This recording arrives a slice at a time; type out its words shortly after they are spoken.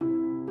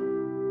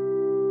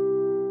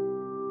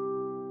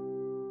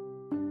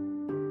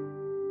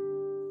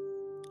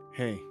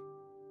Hey,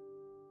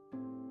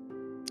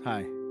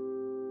 hi,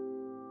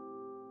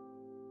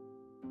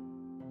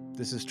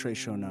 this is Trey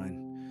Show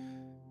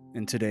 9,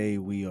 and today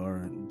we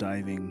are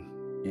diving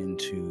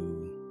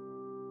into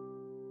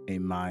a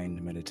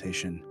mind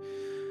meditation,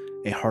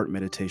 a heart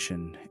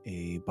meditation,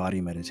 a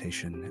body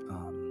meditation.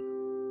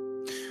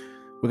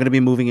 We're going to be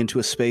moving into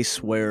a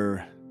space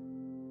where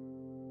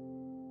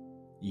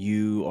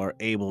you are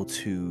able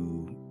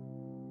to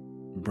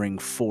bring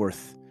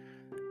forth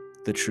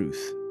the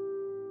truth,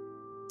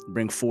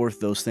 bring forth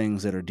those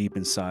things that are deep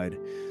inside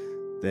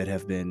that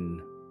have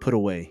been put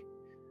away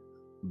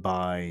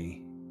by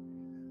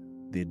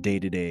the day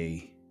to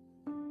day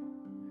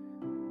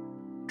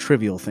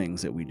trivial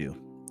things that we do.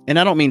 And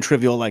I don't mean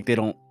trivial like they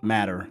don't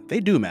matter. They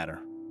do matter.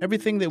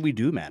 Everything that we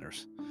do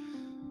matters.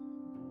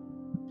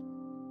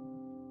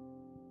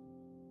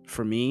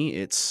 For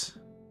me,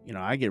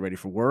 I get ready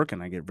for work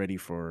and I get ready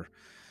for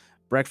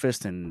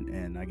breakfast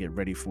and I get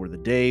ready for the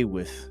day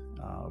with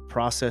a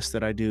process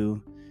that I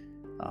do.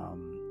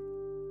 Um,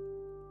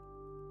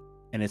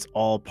 and it's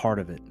all part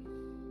of it.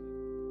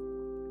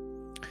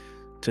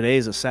 Today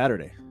is a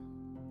Saturday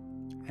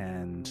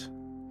and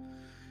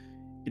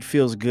it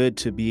feels good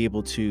to be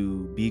able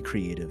to be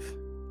creative,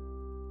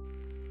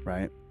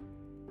 right?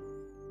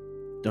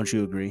 Don't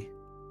you agree?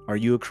 Are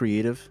you a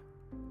creative?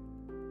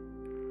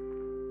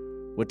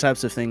 What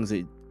types of things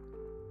that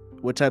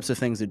what types of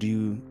things that do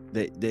you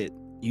that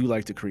you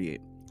like to create?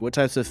 What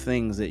types of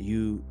things that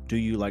you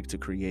like to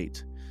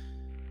create?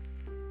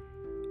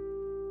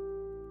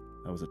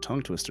 That was a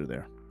tongue twister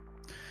there.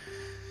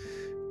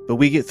 But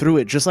we get through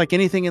it just like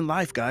anything in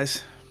life,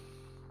 guys.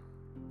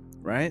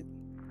 Right?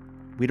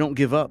 We don't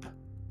give up.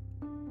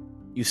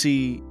 You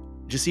see,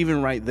 just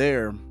even right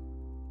there,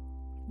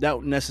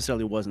 that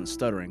necessarily wasn't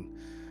stuttering,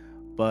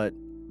 but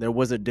there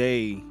was a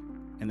day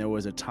and there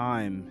was a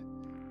time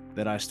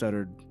that I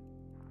stuttered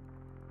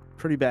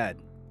pretty bad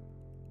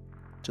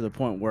to the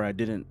point where I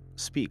didn't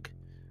speak.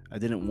 I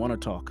didn't want to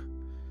talk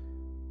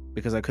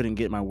because I couldn't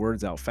get my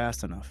words out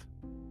fast enough.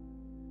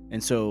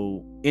 And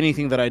so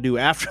anything that I do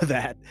after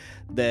that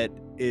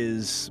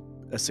is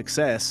a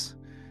success,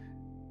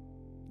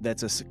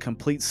 that's a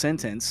complete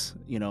sentence,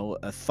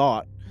 a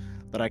thought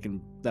that I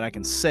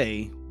can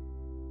say,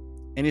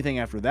 anything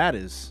after that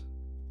is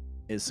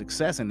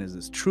success and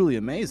is truly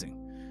amazing.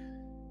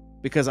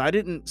 Because I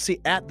didn't see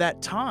at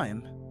that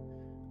time,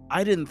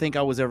 I didn't think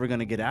I was ever going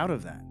to get out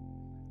of that.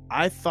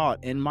 I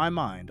thought in my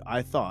mind,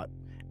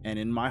 and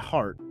in my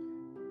heart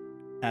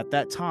at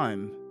that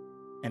time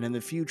and in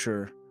the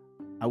future,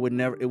 it would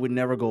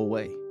never go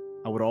away.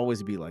 I would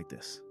always be like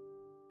this.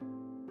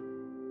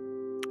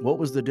 What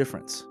was the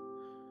difference?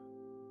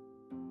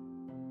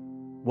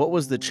 What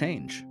was the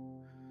change?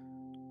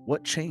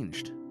 What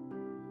changed?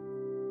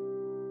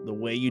 The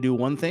way you do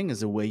one thing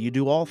is the way you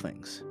do all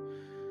things.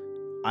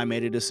 I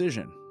made a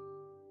decision.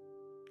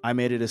 I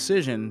made a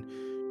decision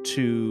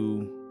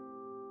to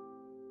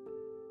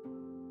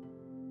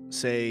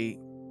say,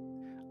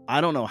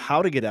 I don't know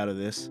how to get out of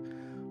this,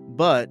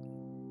 but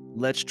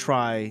let's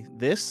try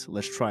this,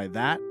 let's try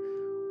that.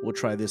 We'll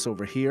try this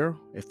over here.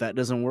 If that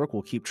doesn't work,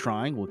 we'll keep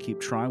trying. We'll keep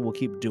trying. We'll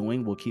keep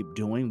doing. We'll keep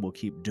doing. We'll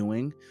keep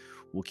doing.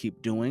 We'll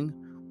keep doing.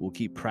 We'll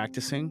keep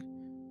practicing.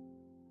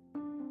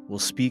 We'll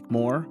speak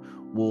more.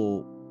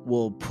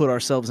 We'll put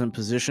ourselves in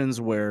positions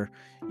where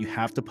you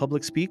have to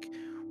public speak.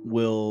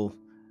 We'll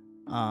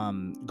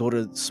go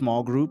to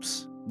small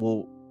groups.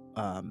 We'll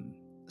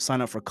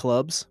sign up for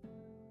clubs.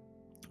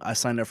 I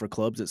signed up for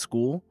clubs at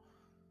school.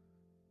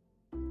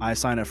 I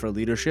signed up for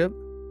leadership.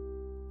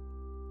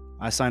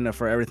 I signed up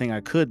for everything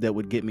I could that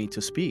would get me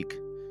to speak.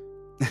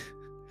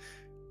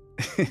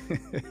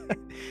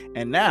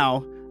 And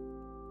now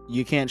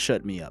you can't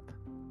shut me up.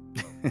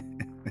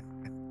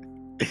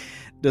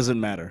 Doesn't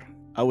matter.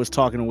 I was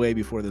talking way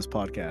before this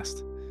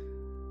podcast.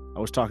 I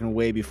was talking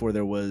way before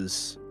there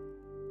was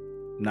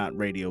not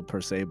radio per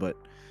se, but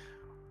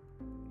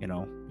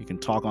you can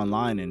talk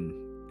online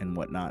and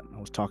whatnot. I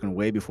was talking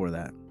way before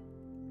that.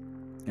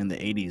 In the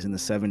 80s, in the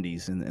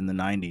 70s, in the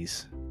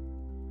 90s.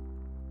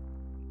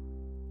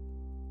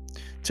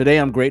 Today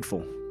I'm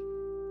grateful.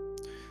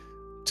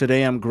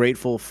 Today I'm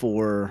grateful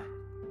for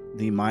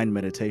the mind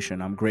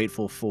meditation. I'm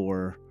grateful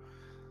for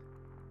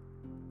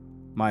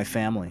my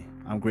family.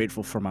 I'm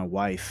grateful for my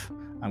wife.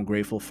 I'm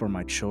grateful for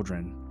my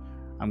children.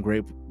 I'm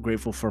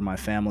grateful for my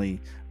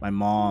family, my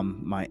mom,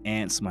 my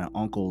aunts, my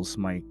uncles,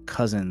 my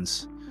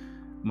cousins,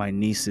 my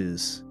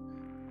nieces,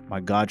 my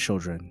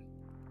godchildren.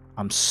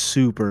 I'm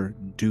super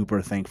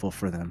duper thankful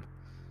for them.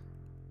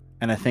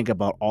 And I think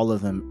about all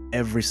of them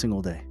every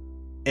single day,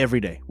 every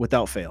day,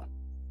 without fail.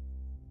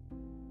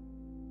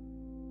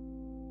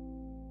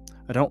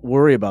 I don't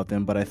worry about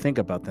them, but I think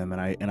about them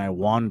and I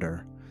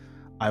wonder.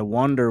 I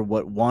wonder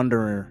what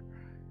Wanderer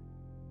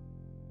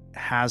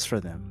has for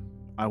them.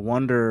 I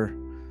wonder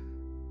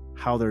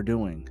how they're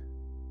doing.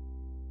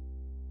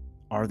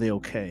 Are they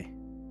okay?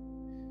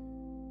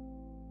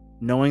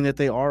 Knowing that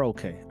they are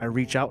okay, I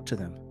reach out to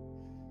them.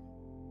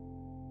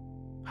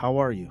 How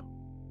are you?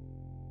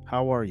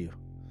 How are you?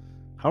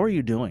 How are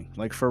you doing?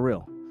 Like, for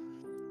real.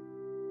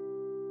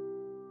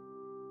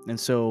 And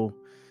so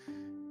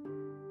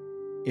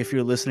if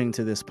you're listening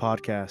to this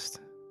podcast,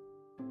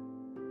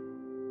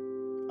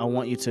 I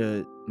want you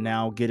to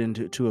now get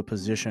into a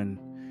position,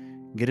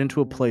 get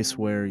into a place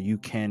where you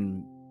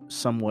can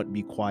somewhat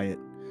be quiet,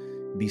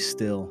 be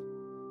still.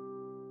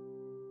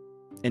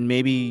 And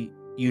maybe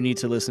you need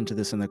to listen to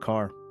this in the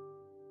car.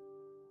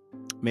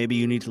 Maybe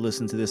you need to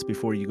listen to this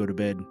before you go to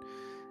bed.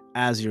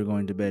 As you're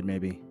going to bed,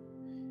 maybe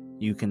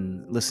you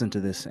can listen to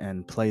this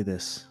and play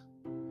this.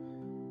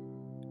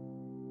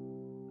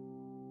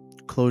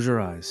 Close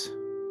your eyes.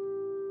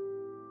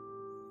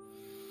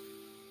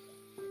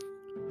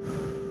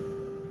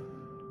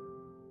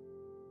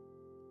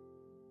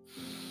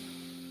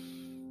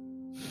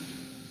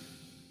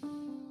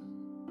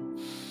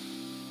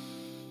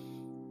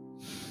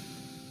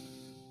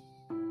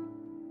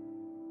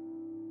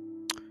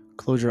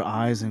 Close your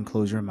eyes and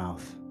close your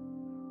mouth.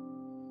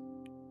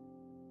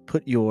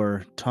 Put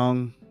your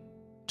tongue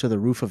to the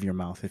roof of your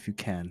mouth if you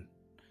can.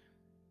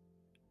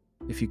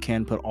 If you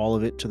can, put all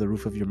of it to the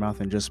roof of your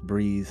mouth and just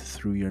breathe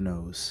through your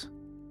nose.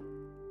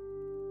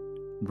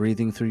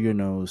 Breathing through your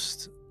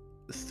nose,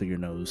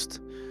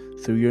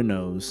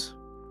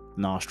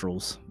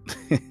 nostrils.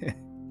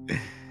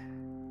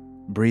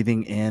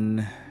 Breathing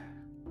in,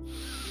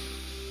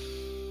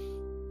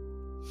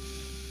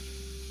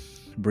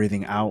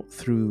 breathing out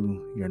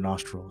through your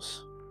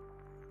nostrils.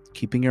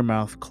 Keeping your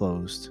mouth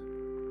closed.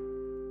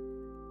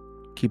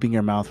 Keeping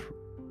your mouth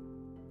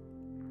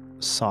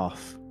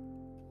soft.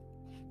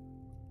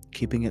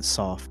 Keeping it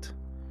soft.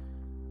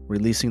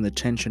 Releasing the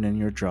tension in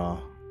your jaw.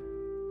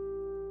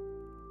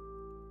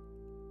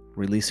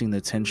 Releasing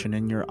the tension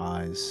in your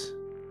eyes.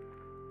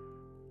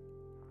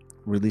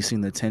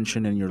 Releasing the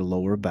tension in your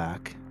lower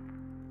back,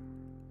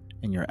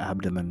 in your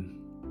abdomen.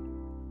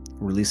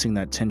 Releasing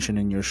that tension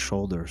in your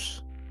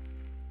shoulders.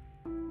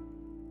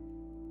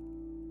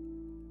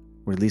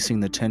 Releasing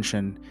the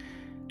tension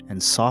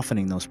and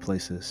softening those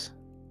places.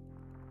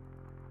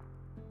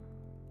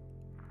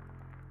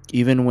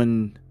 Even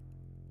when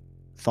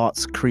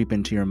thoughts creep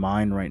into your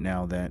mind right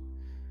now that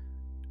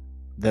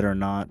are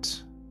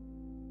not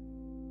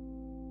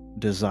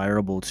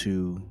desirable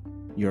to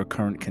your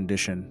current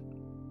condition,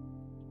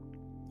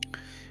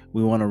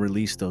 we want to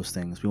release those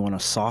things. We want to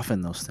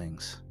soften those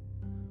things.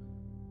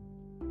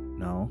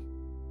 No.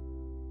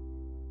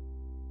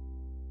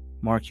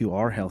 Mark, you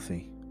are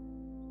healthy.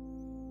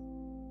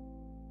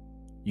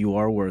 You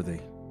are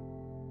worthy.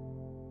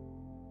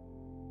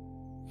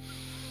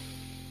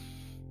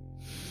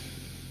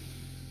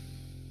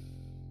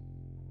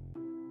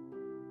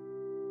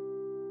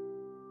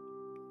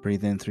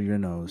 Breathe in through your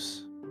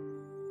nose.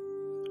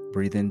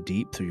 Breathe in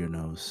deep through your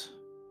nose.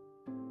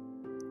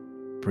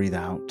 Breathe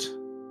out.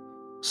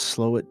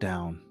 Slow it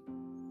down.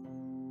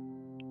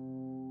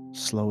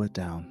 Slow it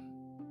down.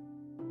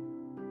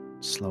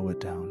 Slow it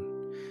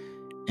down.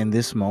 In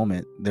this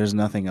moment, there's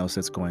nothing else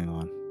that's going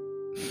on.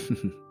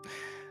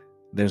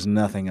 There's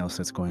nothing else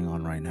that's going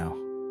on right now.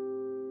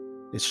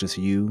 It's just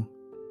you,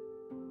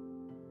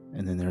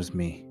 and then there's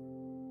me.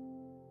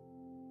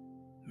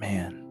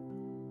 Man.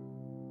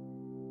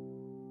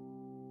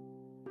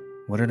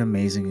 What an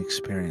amazing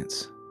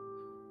experience.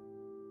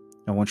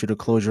 I want you to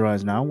close your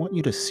eyes now. I want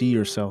you to see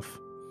yourself.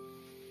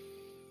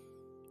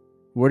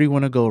 Where do you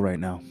want to go right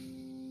now?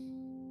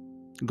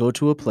 Go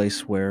to a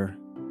place where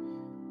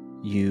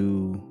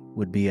you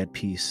would be at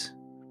peace,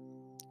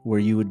 where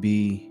you would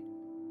be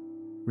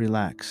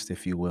relaxed,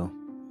 if you will.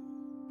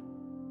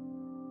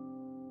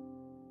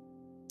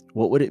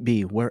 What would it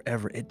be?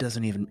 Wherever. It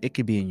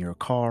could be in your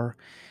car.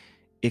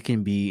 It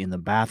can be in the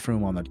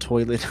bathroom, on the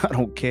toilet. I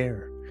don't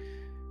care.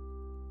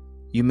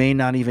 You may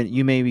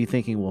be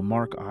thinking, well,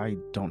 Mark, I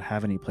don't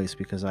have any place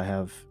because I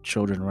have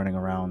children running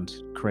around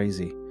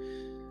crazy.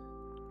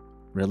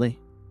 Really?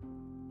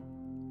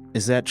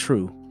 Is that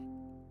true?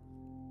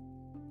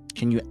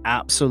 Can you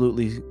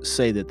absolutely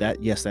say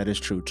yes, that is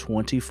true?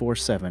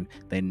 24/7.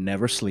 They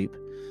never sleep.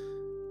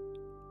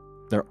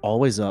 They're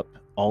always up,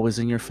 always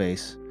in your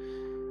face.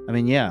 I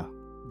mean, yeah,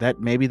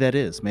 maybe that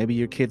is. Maybe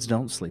your kids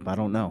don't sleep. I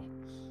don't know.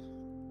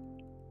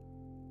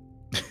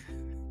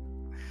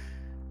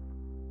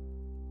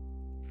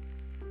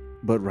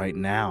 But right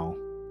now,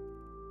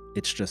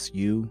 it's just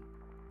you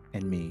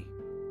and me,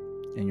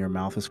 and your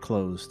mouth is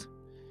closed,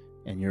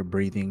 and you're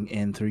breathing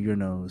in through your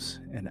nose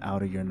and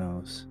out of your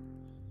nose.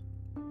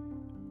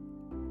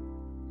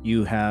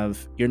 You're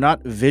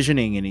not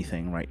visioning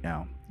anything right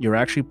now. You're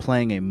actually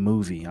playing a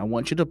movie. I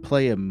want you to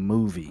play a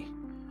movie.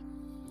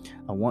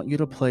 I want you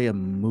to play a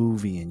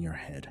movie in your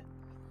head.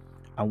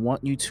 I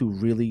want you to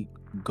really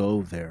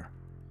go there.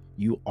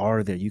 You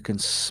are there. You can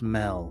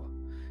smell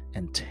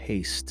and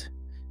taste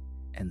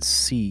and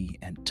see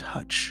and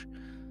touch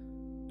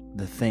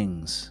the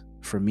things.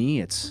 For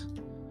me, it's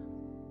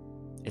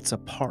a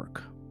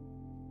park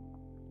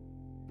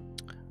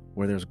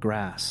where there's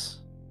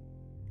grass,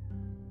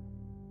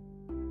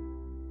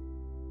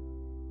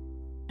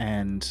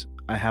 and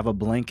I have a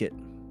blanket.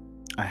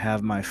 I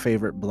have my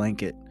favorite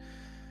blanket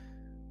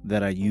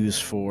that I use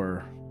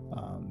for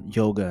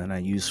yoga, and I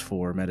use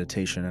for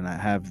meditation, and I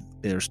have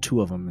There's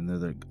two of them, and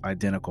they're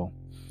identical,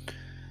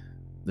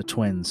 the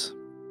twins.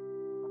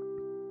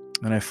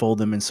 And I fold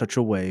them in such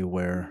a way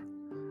where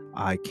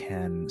I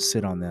can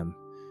sit on them,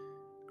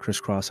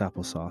 crisscross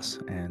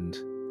applesauce, and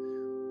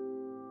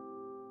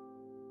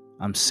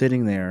I'm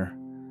sitting there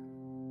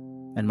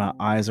and my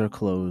eyes are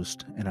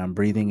closed and I'm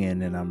breathing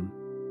in and I'm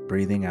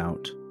breathing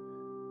out.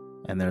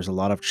 And there's a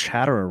lot of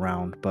chatter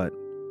around, but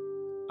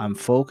I'm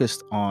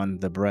focused on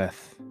the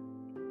breath.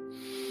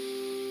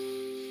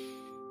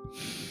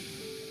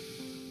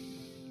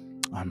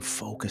 I'm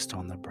focused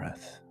on the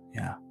breath.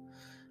 Yeah.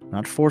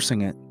 Not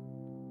forcing it.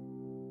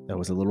 That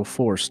was a little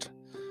forced.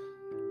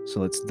 So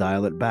let's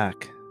dial it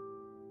back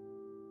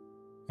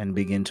and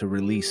begin to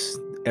release.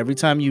 Every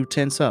time you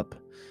tense up,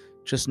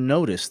 just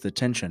notice the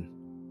tension.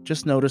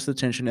 Just notice the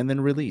tension and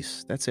then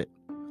release. That's it.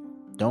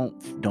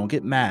 Don't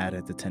get mad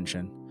at the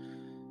tension.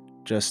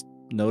 Just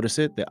notice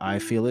it, that I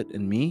feel it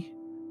in me.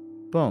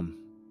 Boom.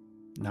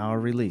 Now I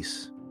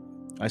release.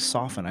 I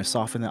soften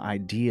the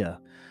idea.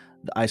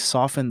 I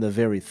soften the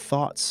very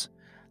thoughts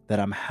that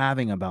I'm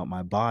having about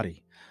my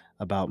body,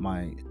 about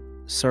my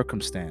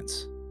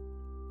circumstance,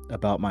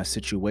 about my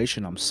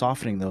situation. I'm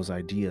softening those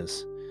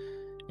ideas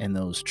and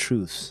those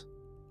truths.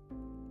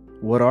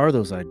 What are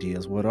those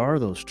ideas? What are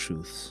those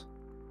truths?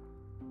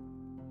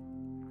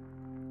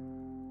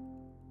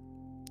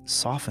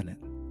 Soften it.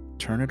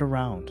 Turn it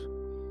around.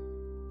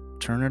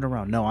 Turn it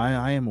around. No,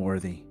 I am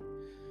worthy.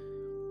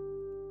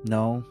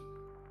 No.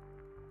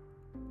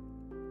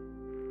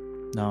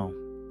 No.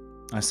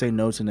 I say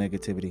no to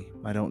negativity.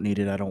 I don't need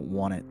it. I don't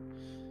want it.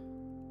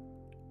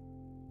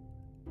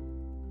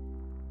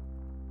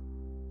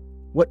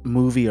 What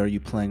movie are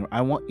you playing?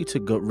 I want you to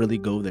really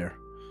go there.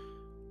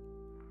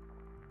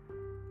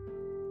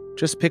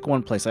 Just pick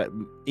one place.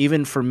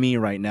 Even for me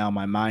right now,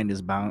 my mind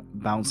is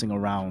bouncing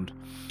around,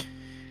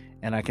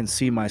 and I can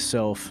see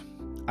myself.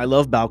 I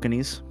love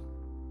balconies.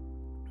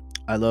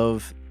 I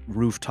love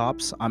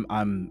rooftops.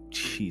 I'm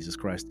Jesus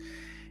Christ.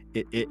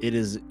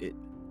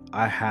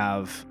 I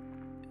have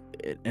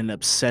an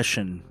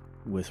obsession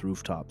with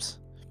rooftops.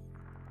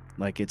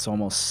 Like, it's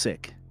almost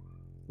sick.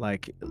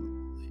 Like,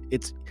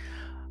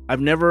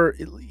 have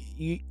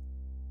you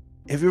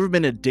ever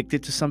been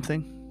addicted to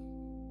something,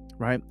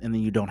 right? And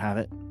then you don't have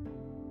it?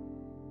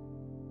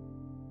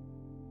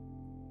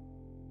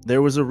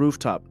 There was a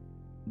rooftop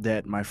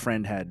that my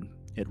friend had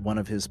at one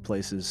of his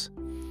places.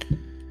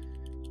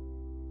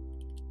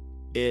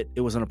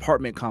 It was an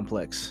apartment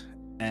complex,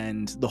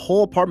 and the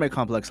whole apartment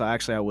complex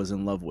I was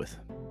in love with.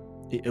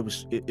 It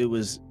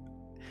was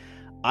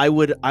I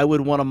would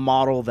want to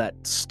model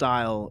that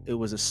style. It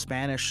was a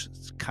Spanish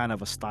kind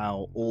of a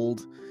style,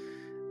 old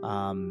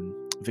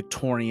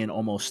Victorian,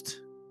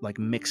 almost like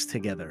mixed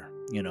together.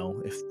 You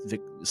know, if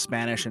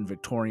Spanish and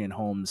Victorian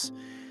homes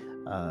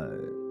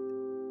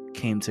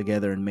came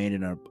together and made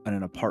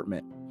an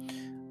apartment.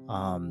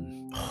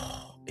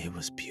 It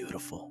was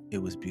beautiful. It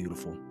was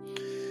beautiful.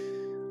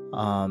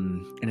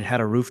 And it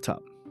had a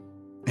rooftop,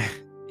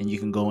 and you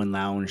can go and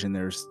lounge, and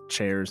there's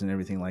chairs and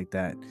everything like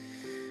that,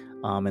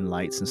 and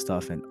lights and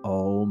stuff. And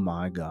oh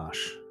my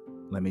gosh,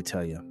 let me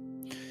tell you,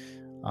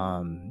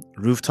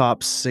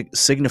 rooftops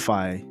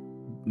signify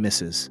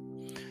misses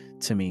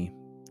to me.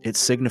 It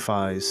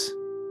signifies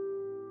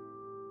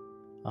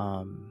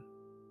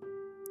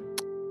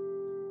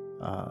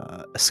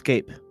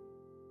escape,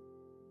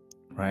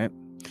 right?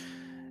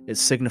 It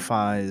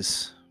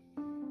signifies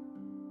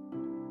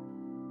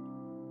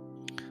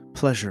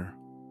pleasure,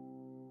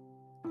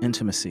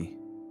 intimacy,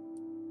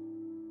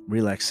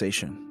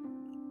 relaxation.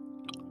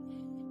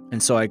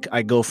 And so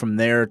I go from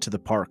there to the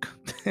park.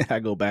 I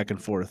go back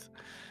and forth.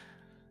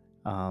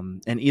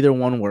 And either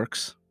one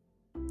works.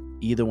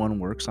 Either one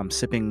works. I'm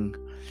sipping,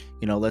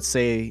 let's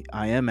say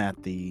I am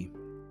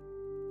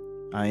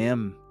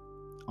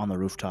on the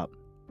rooftop,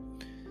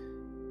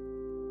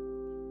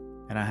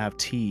 and I have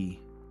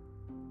tea,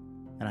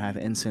 and I have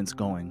incense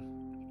going,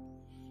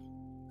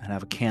 and I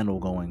have a candle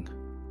going,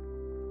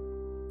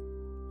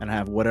 and I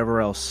have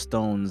whatever else,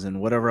 stones and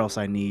whatever else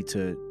I need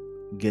to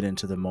get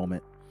into the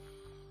moment.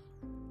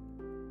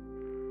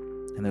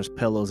 And there's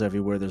pillows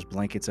everywhere, there's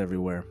blankets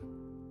everywhere.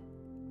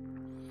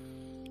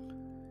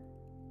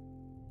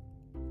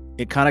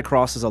 It kind of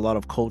crosses a lot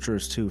of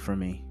cultures too for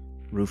me,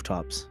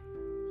 rooftops.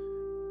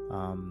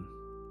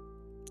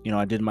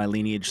 I did my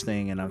lineage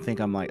thing, and I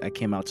think I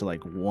came out to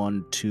like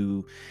 1,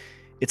 2.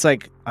 It's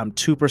like I'm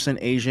 2%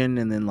 Asian,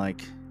 and then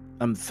like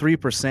I'm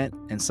 3%,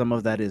 and some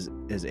of that is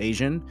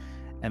Asian,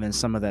 and then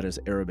some of that is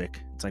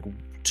Arabic. It's like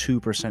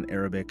 2%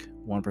 Arabic,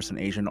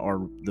 1% Asian,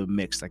 or the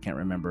mixed. I can't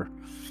remember.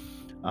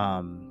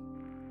 And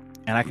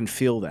I can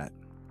feel that.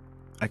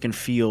 I can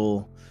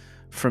feel,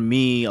 for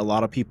me, a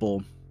lot of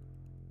people,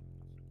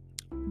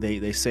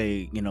 they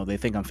say, they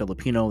think I'm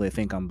Filipino, they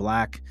think I'm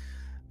black,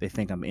 they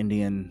think I'm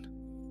Indian,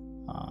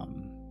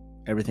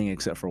 everything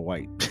except for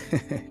white,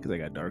 because I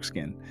got dark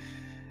skin.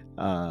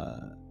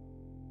 And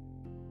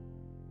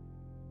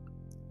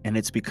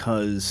it's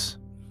because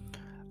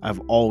I've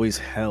always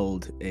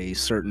held a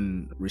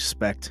certain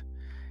respect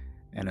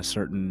and a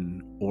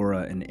certain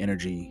aura and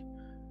energy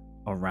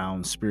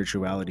around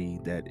spirituality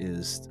that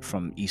is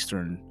from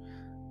Eastern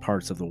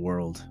parts of the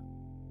world.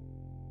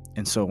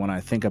 And so when I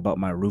think about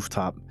my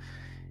rooftop,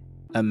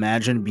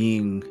 imagine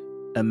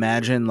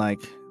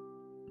like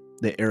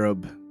the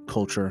Arab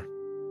culture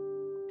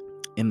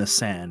in the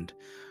sand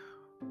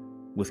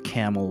with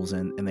camels,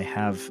 and they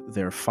have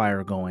their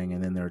fire going,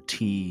 and then their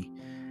tea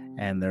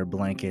and their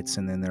blankets,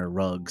 and then their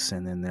rugs,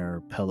 and then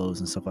their pillows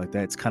and stuff like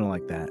that. It's kind of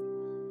like that.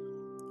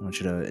 I want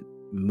you to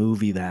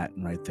movie that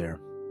right there.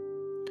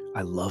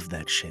 I love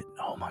that shit.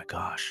 Oh my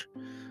gosh.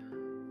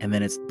 And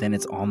then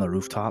it's on the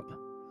rooftop,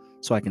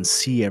 so I can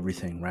see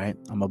everything, right?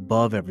 I'm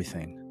above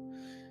everything.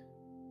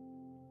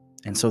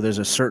 And so there's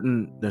a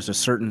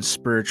certain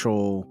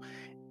spiritual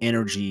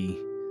energy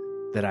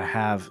that I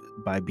have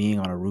by being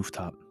on a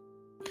rooftop.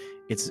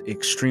 It's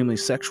extremely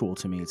sexual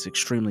to me. It's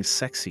extremely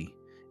sexy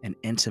and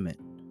intimate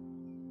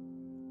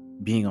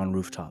being on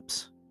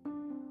rooftops.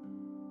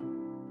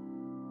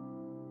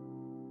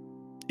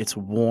 It's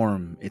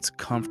warm, it's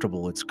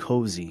comfortable, it's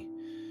cozy,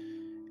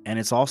 and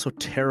it's also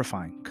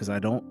terrifying because I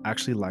don't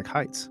actually like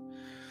heights.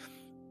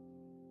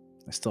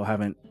 I still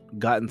haven't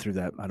gotten through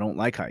that. I don't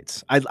like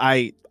heights.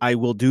 I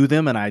will do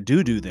them, and I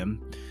do them.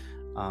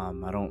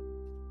 I don't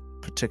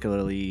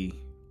particularly.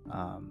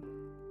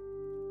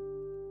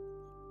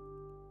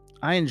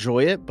 I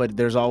enjoy it, but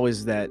there's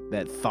always that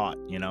thought,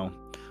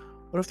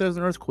 what if there's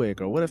an earthquake,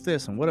 or what if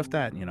this and what if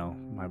that?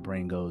 My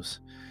brain goes.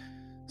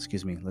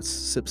 Excuse me. Let's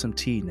sip some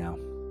tea now.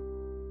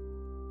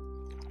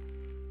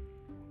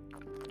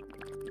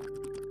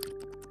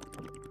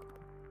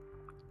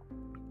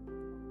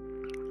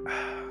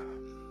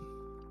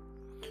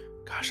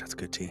 Gosh, that's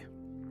good tea.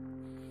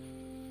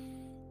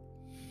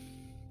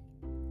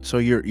 So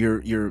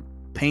you're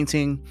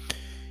painting,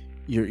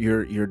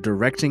 you're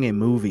directing a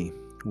movie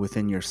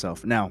within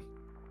yourself. Now,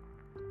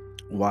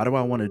 why do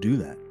I want to do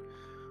that?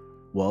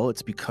 Well,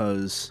 it's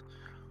because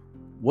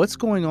what's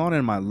going on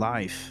in my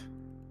life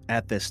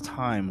at this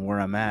time where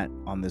I'm at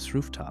on this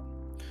rooftop?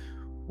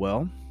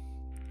 Well,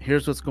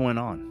 here's what's going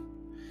on.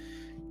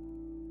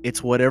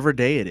 It's whatever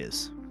day it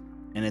is,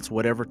 and it's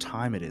whatever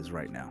time it is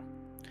right now.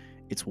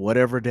 It's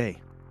whatever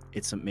day.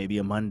 It's maybe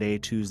a Monday,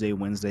 Tuesday,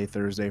 Wednesday,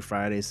 Thursday,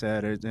 Friday,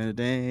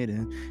 Saturday,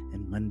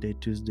 and Monday,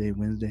 Tuesday,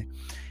 Wednesday.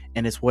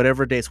 And it's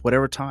whatever day, it's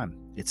whatever time.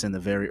 It's in the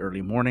very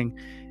early morning.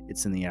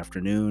 It's in the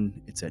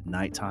afternoon. It's at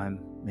nighttime,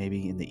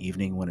 maybe in the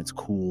evening when it's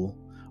cool.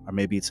 Or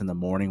maybe it's in the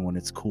morning when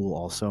it's cool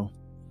also.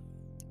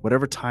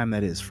 Whatever time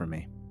that is for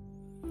me.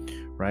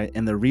 Right?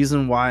 And the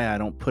reason why I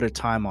don't put a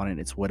time on it,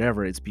 it's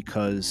whatever, it's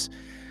because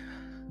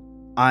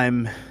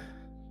I'm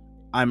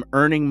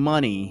earning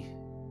money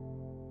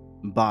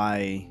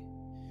by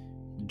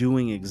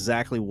doing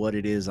exactly what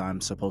it is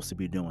I'm supposed to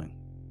be doing.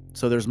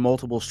 So there's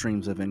multiple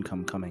streams of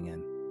income coming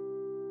in.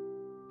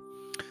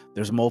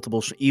 There's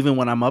multiple, even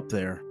when I'm up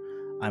there,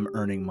 I'm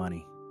earning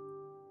money,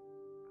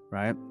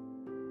 right?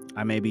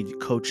 I may be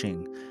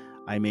coaching,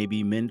 I may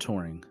be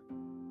mentoring,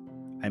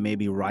 I may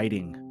be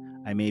writing,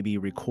 I may be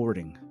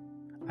recording,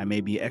 I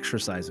may be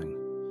exercising.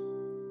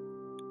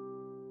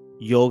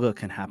 Yoga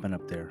can happen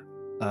up there.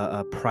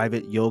 A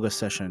private yoga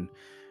session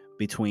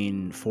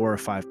between 4 or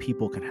 5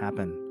 people can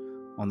happen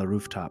on the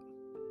rooftop.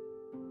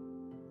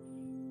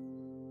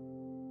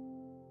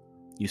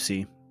 You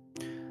see?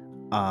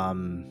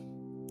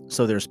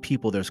 So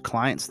there's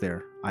clients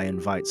there. I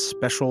invite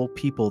special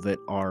people that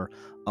are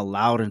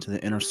allowed into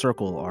the inner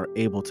circle, are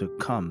able to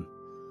come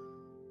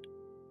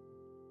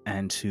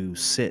and to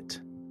sit,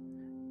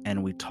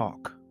 and we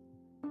talk.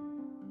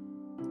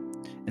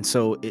 And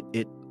so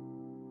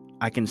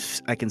I can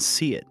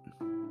see it.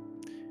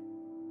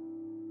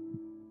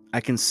 I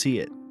can see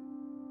it.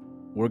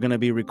 We're going to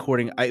be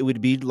recording. It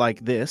would be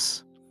like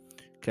this,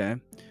 okay?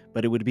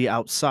 But it would be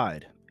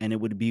outside, and it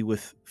would be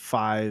with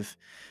 5,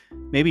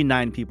 maybe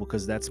 9 people,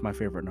 because that's my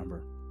favorite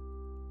number.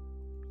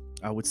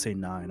 I would say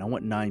 9. I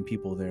want 9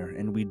 people there,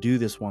 and we do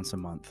this once a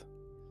month.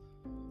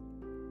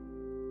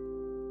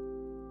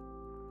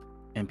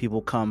 And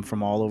people come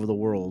from all over the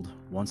world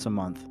once a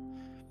month,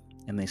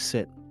 and they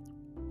sit.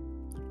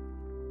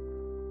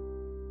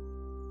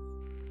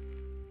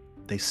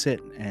 They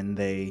sit and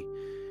they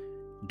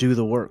do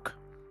the work.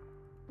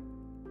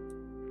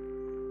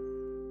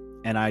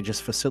 And I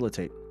just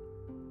facilitate.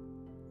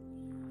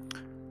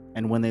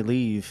 And when they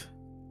leave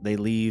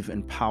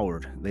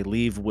empowered. They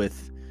leave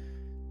with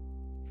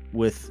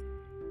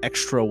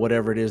extra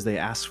whatever it is they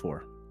ask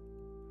for.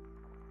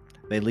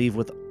 They leave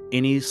with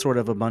any sort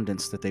of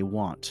abundance that they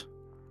want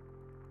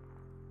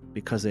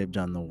because they've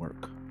done the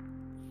work.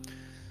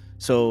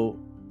 So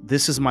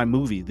this is my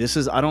movie.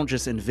 I don't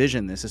just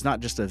envision this. It's not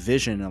just a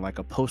vision or like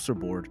a poster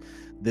board.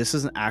 This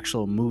is an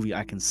actual movie.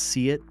 I can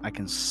see it. I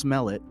can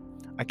smell it.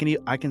 I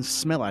can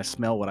smell. I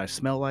smell what I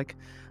smell like.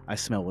 I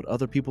smell what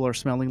other people are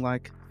smelling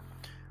like.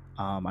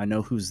 I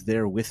know who's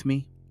there with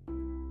me.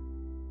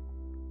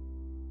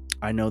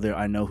 I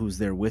know who's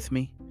there with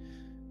me.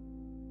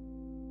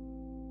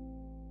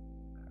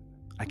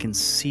 I can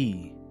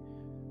see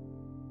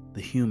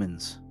the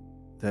humans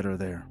that are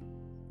there,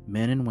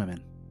 men and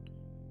women.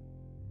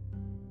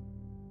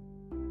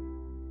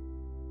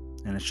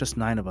 And it's just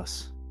 9 of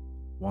us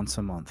once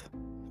a month.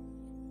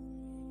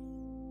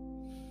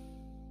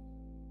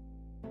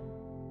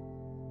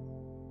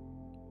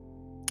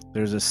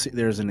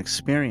 There's an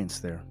experience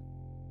there.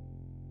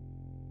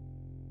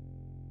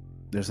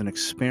 There's an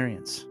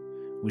experience.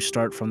 We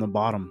start from the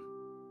bottom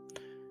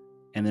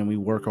and then we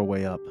work our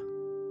way up.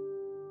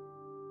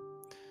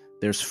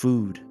 There's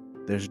food,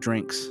 there's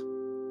drinks.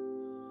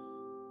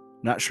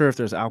 Not sure if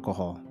there's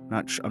alcohol.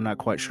 I'm not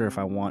quite sure if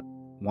I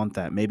want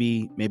that.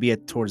 Maybe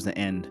towards the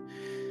end.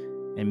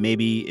 And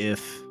maybe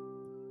if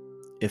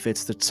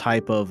it's the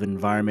type of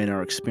environment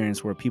or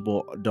experience where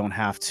people don't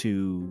have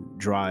to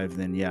drive,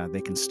 then yeah,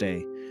 they can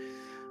stay.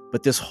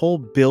 But this whole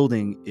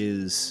building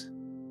is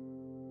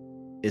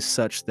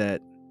such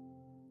that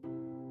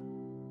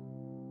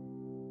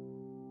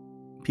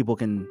people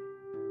can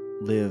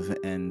live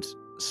and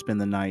spend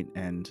the night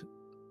and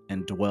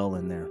dwell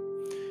in there.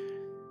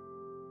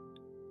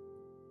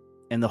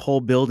 And the whole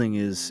building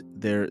is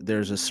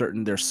there's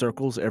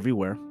circles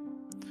everywhere.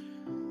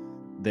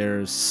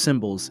 There's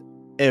symbols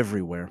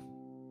everywhere.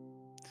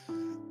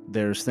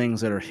 There's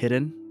things that are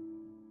hidden.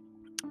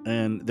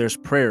 And there's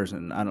prayers,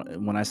 and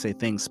when I say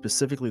things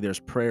specifically, there's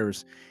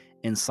prayers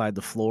inside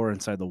the floor,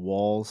 inside the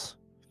walls,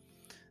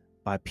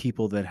 by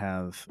people that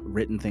have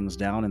written things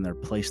down and they're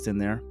placed in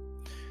there.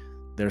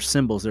 There's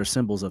symbols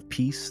of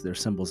peace,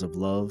 there's symbols of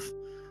love,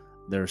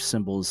 there's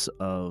symbols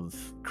of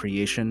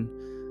creation,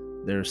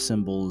 there's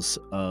symbols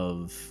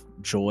of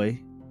joy,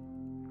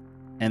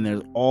 and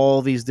there's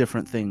all these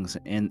different things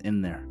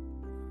in there,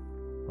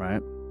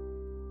 right?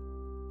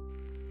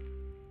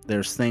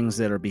 There's things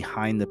that are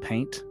behind the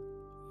paint.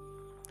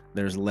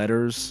 There's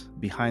letters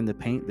behind the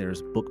paint.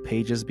 There's book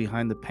pages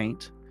behind the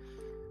paint.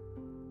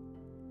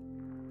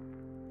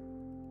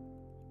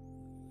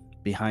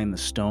 Behind the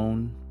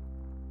stone.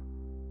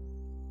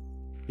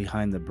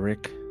 Behind the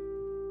brick.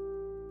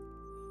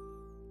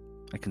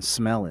 I can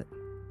smell it.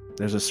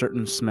 There's a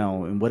certain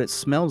smell. And what it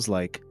smells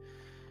like,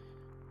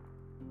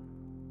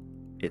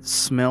 the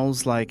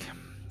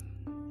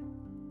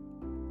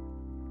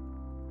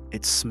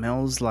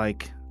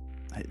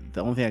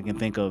only thing I can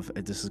think of,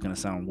 this is going to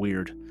sound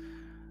weird,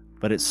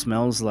 but it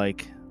smells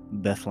like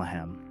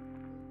Bethlehem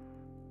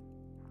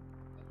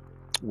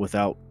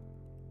without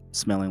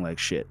smelling like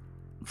shit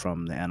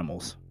from the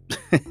animals,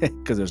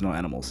 because there's no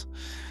animals.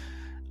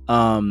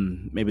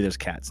 Maybe there's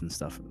cats and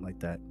stuff like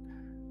that,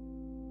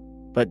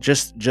 but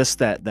just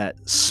that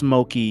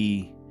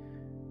smoky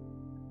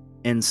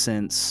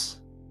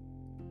incense,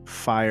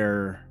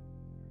 fire,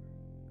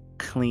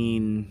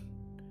 clean.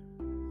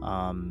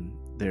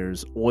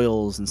 There's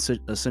oils and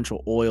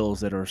essential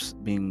oils that are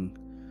being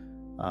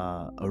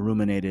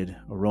aromated,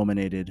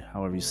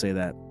 however you say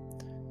that.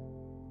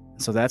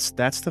 So that's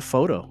the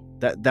photo.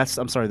 That's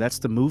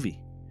the movie.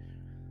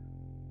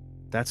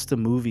 That's the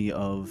movie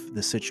of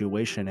the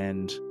situation,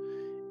 and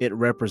it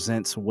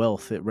represents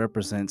wealth. It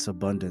represents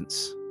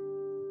abundance,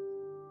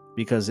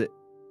 because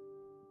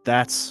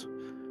that's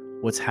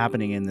what's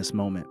happening in this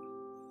moment.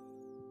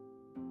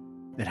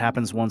 It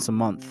happens once a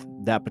month,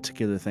 that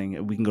particular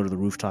thing. We can go to the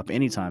rooftop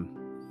anytime,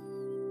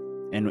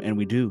 and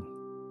we do.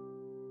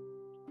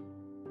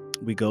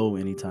 We go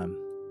anytime.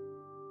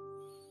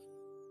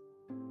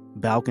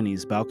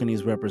 Balconies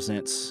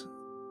represents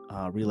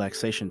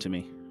relaxation to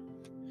me.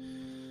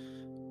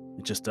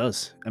 It just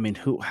does. I mean,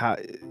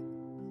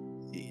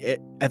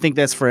 I think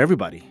that's for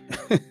everybody.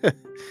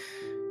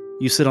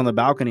 You sit on the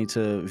balcony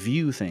to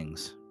view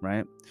things,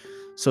 right?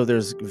 So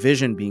there's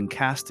vision being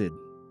casted.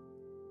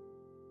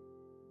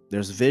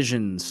 There's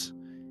visions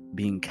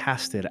being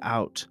casted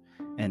out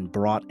and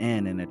brought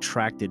in and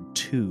attracted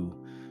to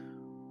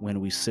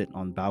when we sit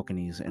on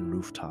balconies and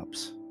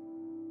rooftops.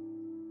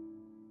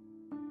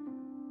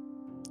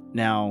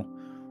 Now,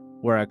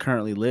 where I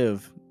currently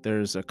live,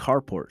 there's a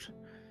carport.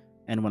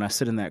 And when I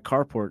sit in that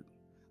carport,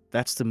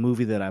 that's the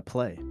movie that I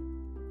play.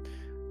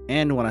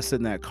 And when I sit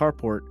in that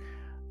carport,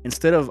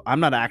 I'm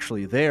not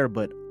actually there,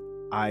 but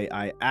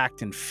I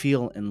act and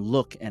feel and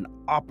look and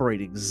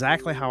operate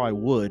exactly how I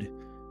would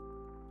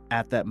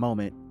at that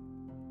moment.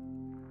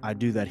 I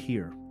do that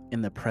here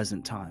in the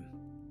present time.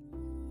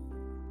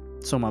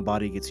 So my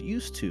body gets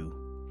used to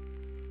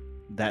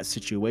that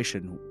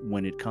situation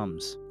when it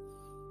comes,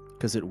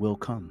 because it will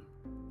come,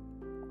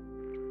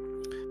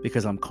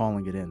 because I'm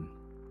calling it in.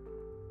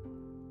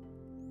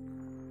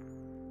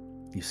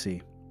 You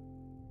see,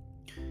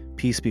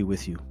 peace be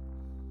with you.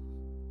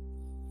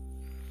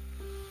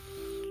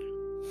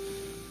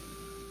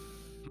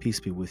 Peace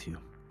be with you.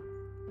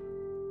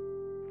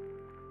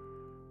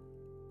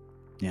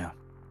 Yeah.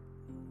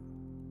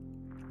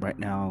 Right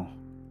now,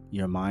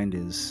 your mind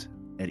is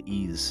at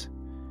ease.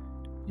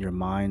 Your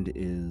mind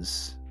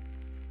is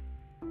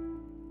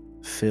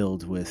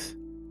filled with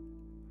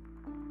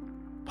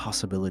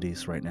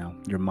possibilities right now.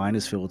 Your mind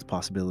is filled with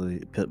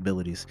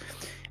possibilities.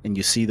 And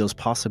you see those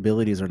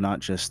possibilities are not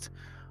just,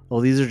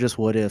 oh, these are just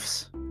what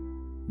ifs.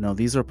 No,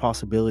 these are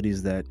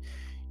possibilities that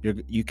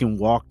you can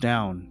walk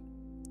down,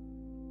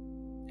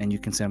 and you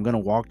can say, I'm going to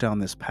walk down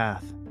this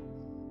path.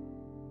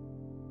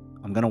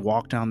 I'm going to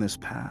walk down this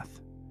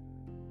path,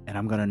 And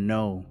I'm going to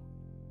know.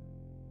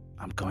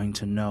 I'm going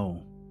to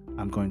know.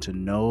 I'm going to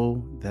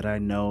know that I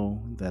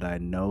know that I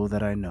know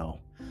that I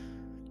know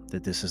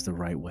that this is the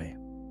right way.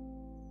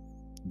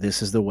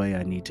 This is the way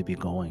I need to be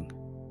going.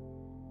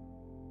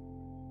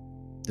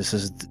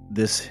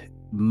 This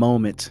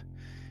moment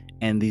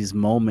and these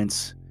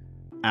moments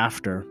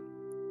after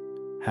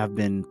have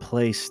been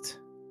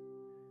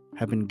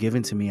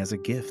given to me as a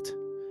gift.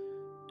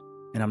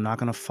 And I'm not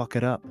going to fuck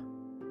it up.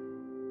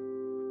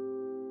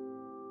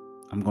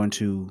 I'm going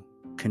to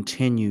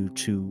continue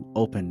to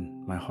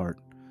open my heart.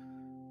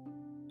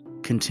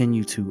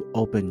 Continue to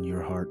open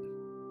your heart.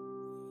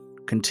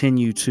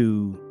 Continue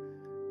to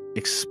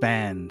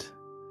expand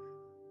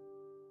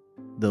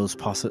those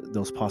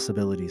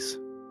possibilities.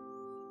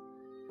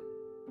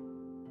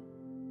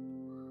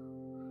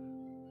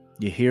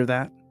 You hear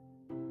that?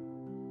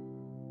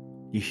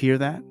 You hear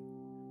that?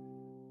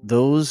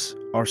 Those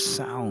are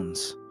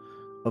sounds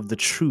of the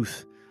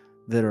truth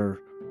that are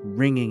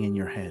ringing in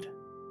your head.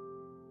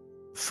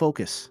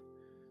 Focus.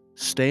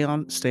 Stay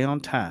on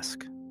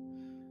task.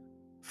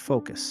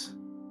 Focus.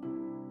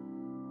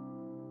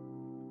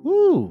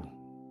 Woo!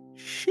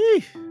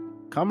 Sheesh.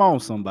 Come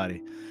on,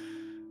 somebody.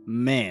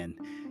 Man,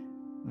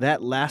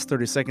 that last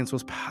 30 seconds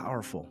was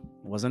powerful,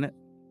 wasn't it?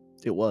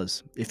 It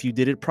was. If you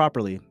did it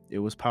properly, it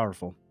was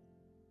powerful.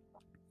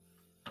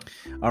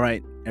 All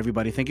right,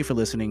 everybody, thank you for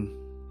listening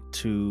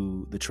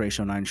to the Trey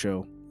Show 9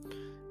 show.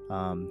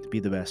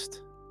 Be the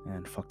best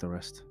and fuck the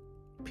rest.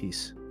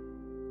 Peace.